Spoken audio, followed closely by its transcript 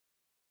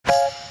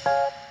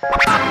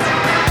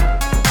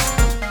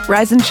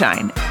Rise and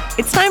shine.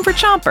 It's time for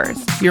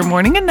Chompers, your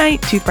morning and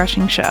night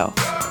toothbrushing show.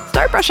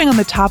 Start brushing on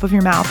the top of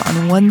your mouth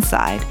on one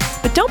side,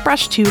 but don't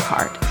brush too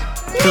hard.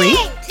 3,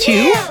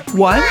 2,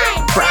 1,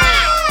 brush.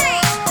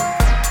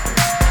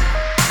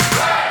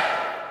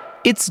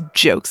 It's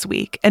Jokes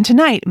Week, and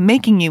tonight,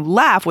 making you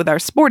laugh with our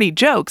sporty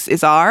jokes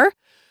is our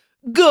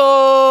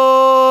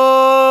goal.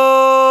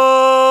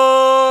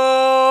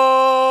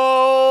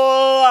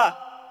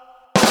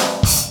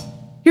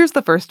 Here's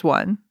the first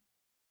one.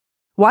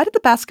 Why did the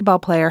basketball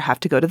player have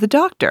to go to the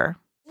doctor?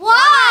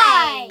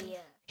 Why?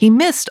 He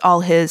missed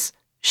all his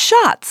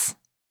shots.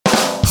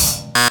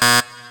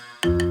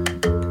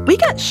 We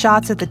get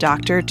shots at the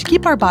doctor to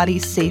keep our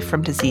bodies safe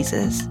from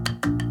diseases.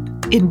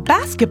 In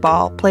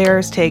basketball,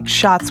 players take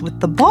shots with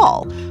the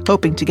ball,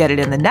 hoping to get it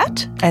in the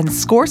net and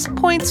score some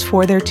points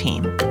for their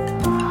team.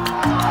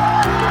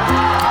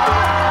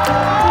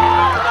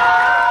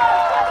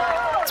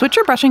 Switch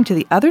your brushing to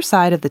the other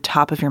side of the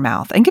top of your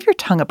mouth and give your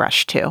tongue a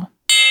brush too.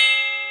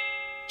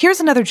 Here's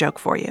another joke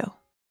for you.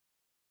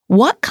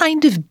 What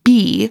kind of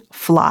bee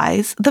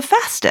flies the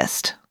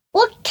fastest?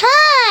 What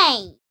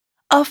kind?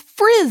 A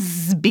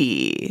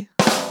frisbee.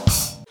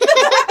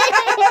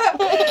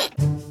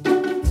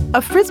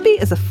 A frisbee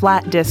is a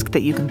flat disc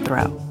that you can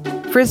throw.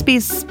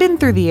 Frisbees spin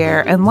through the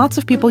air, and lots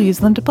of people use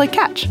them to play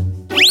catch.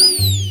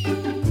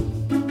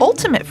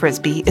 Ultimate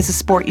frisbee is a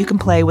sport you can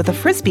play with a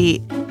frisbee,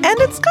 and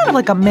it's kind of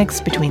like a mix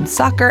between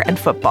soccer and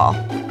football.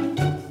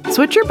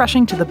 Switch your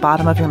brushing to the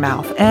bottom of your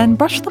mouth and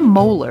brush the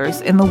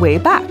molars in the way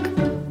back.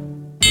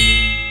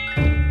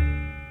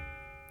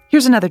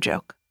 Here's another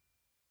joke.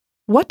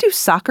 What do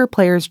soccer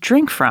players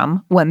drink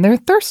from when they're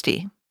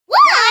thirsty?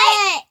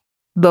 What?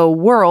 The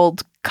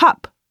World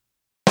Cup.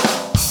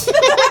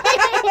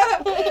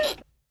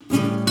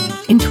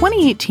 In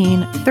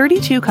 2018,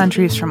 32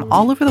 countries from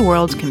all over the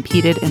world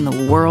competed in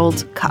the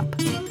World Cup.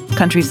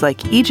 Countries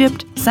like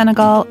Egypt,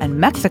 Senegal, and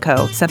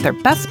Mexico sent their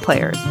best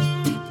players.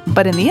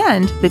 But in the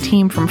end, the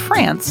team from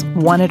France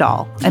won it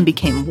all and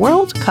became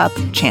World Cup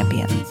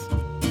champions.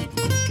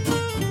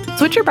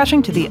 Switch your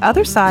brushing to the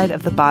other side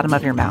of the bottom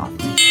of your mouth.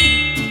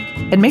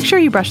 And make sure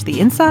you brush the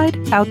inside,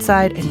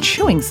 outside, and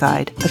chewing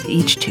side of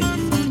each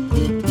tooth.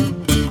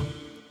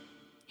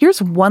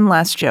 Here's one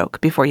last joke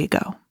before you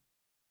go.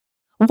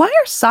 Why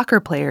are soccer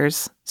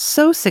players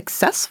so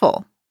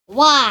successful?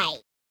 Why?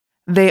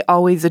 They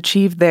always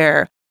achieve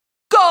their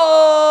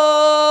goal!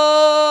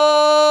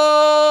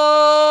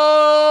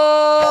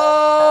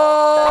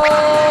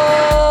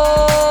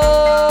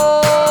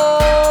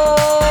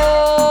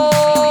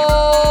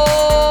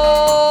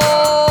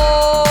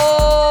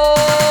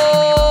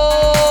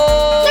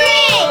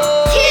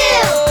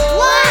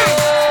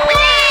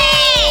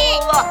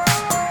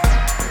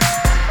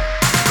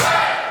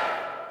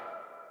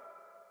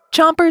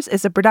 Chompers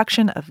is a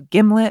production of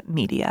Gimlet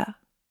Media.